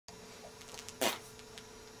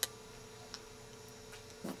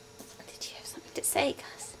it say,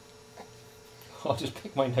 Gus? I'll just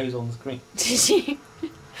pick my nose on the screen. Did you?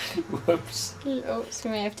 Whoops. Oops, we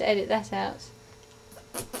may have to edit that out.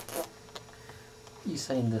 You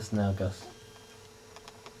saying this now, Gus?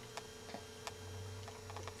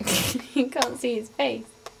 You can't see his face.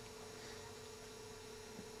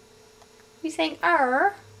 You saying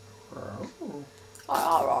 "arr"? Oh.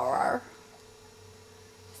 Arr, arr, arr.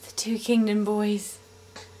 The two Kingdon boys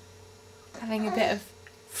having a bit of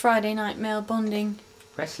Friday night male bonding.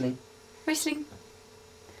 Wrestling. Wrestling.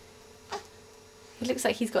 He looks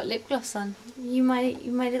like he's got lip gloss on. You my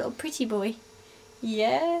little pretty boy.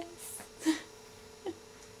 Yes.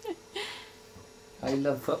 I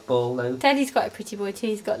love football though. Teddy's quite a pretty boy too.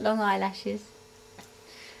 He's got long eyelashes.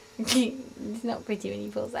 He's not pretty when he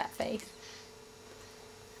pulls that face.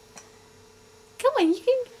 Come on, you can.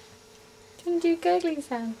 Do you want to do a gurgling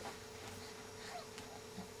sound?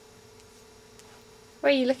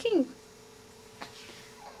 Where are you looking?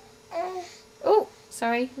 Oh,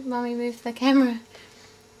 sorry, Mummy moved the camera.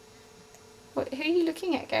 What? Who are you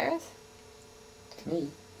looking at, Gareth? Me?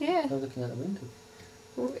 Yeah. I'm looking out the window.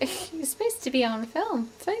 You're supposed to be on film.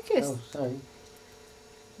 Focus. Oh, sorry.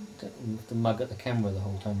 Don't have to mug at the camera the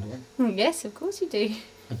whole time, do I? Yes, of course you do.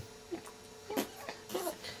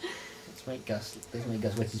 Let's make Gus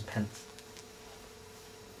wet his pants.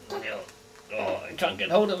 Oh, I can't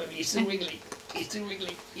get hold of him. He's too wiggly. He's too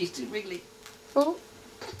wiggly. He's too wiggly. Oh.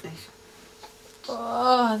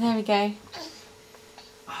 Oh, there we go.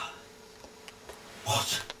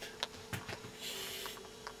 What?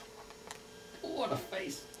 What a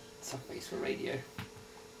face. It's a face for radio.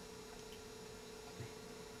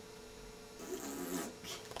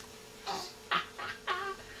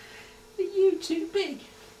 Are you too big?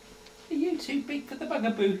 Are you too big for the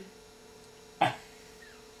bugaboo?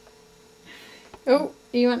 Oh,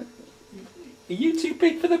 you want... Are you too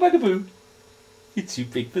big for the bugaboo? You're too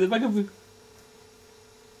big for the bugaboo.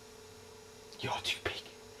 You're too big.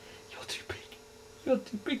 You're too big. You're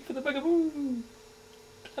too big for the bugaboo.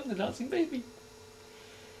 I'm the dancing baby.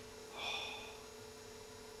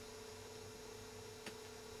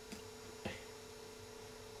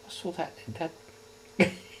 What's all that then, Dad?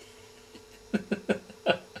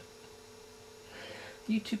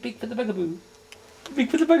 You too big for the bugaboo. Big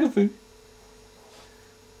for the bugaboo.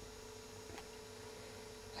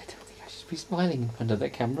 I don't think I should be smiling in front of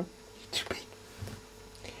that camera. You're too big.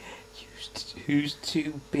 Who's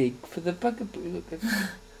too big for the bugaboo? Look at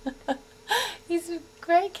He's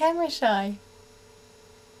great camera shy.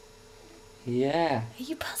 Yeah. Are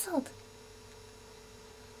you puzzled?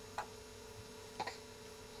 We'll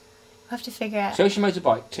have to figure out... Social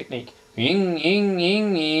motorbike technique. Ying, ying,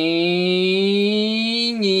 ying,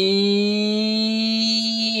 ying,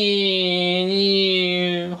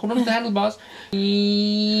 ying. Hold on to the handlebars.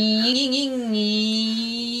 Ying, ying,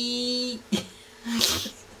 ying.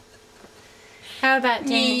 How about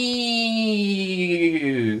doing...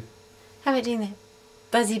 How about doing the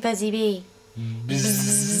buzzy buzzy bee? Bzz.